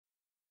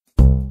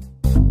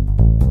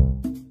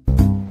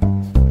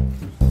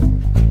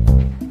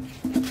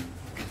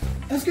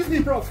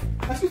me, Prof.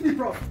 Excuse me,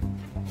 Prof.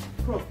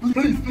 Prof,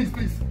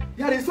 please.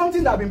 There is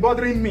something that has been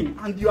bothering me,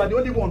 and you are the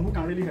only one who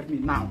can really help me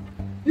now.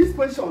 This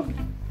question,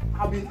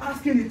 I've been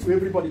asking it to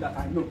everybody that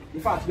I know. In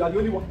fact, you are the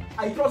only one.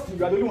 I trust you.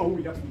 You are the only one who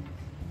will help me.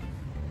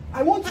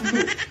 I want to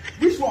know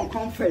which one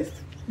comes first.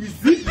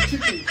 Is it the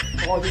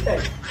chicken or the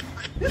egg?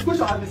 This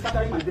question has been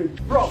scattering my brain.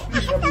 Prof,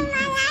 please help me.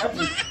 Please help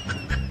me.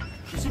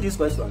 You see this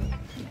question?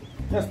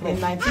 Yes, Prof.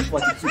 In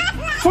 1942,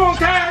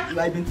 okay. you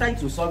have been trying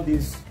to solve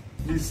this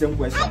same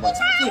question, but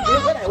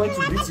when I went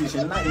to British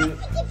in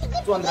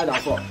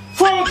 204,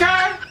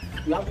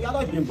 you have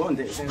not been born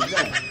there since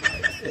then.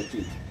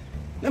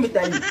 Let me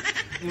tell you,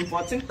 in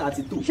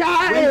 1432, when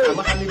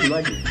Amakami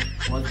Bilogi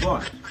was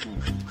born,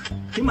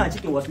 him and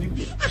chicken was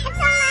liquid.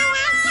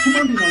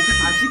 Human being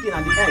and chicken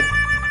and the egg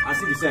are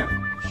still the same.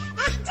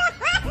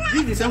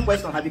 This is the same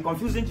question has been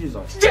confusing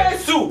Jesus.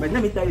 Jesus! But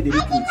let me tell you the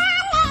real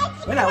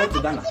truth. When I went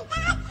to Ghana,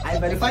 I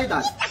verified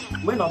that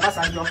when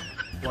Obasanjo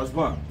was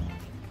born,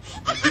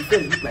 his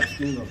face looked like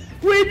chicken nose.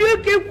 Will you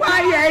keep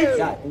quiet?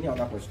 Yeah, any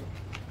other question?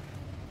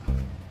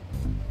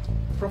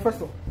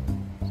 Professor,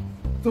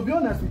 to be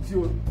honest with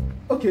you,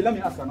 okay, let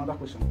me ask another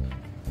question.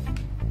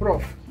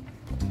 Prof,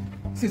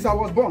 since I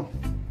was born,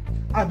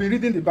 I've been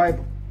reading the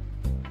Bible.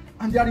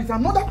 And there is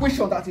another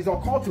question that is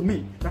occurred to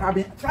me that I've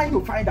been trying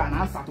to find an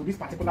answer to this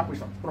particular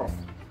question, Prof.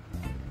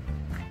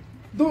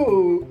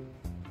 Though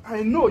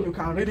I know you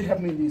can really help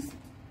me in this.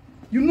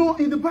 You know,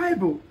 in the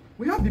Bible,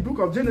 we have the book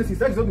of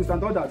Genesis, Exodus,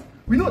 and all that.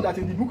 We know that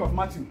in the book of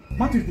Matthew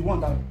is the one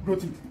that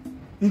wrote it.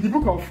 In the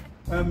book of,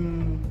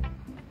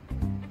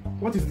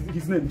 what is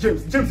his name?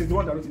 James is the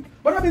one that wrote it.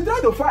 But I've been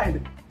trying to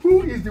find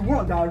who is the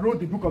one that wrote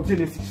the book of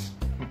Genesis.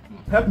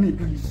 Help me,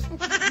 please.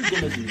 This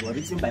Genesis was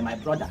written by my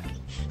brother,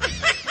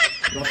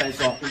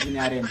 Professor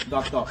Engineering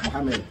Dr.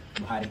 Muhammad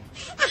Buhari.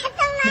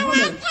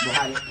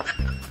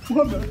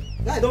 Muhammad?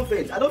 Yeah, I don't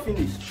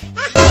finish.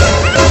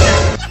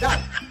 Dad,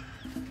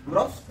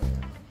 bros,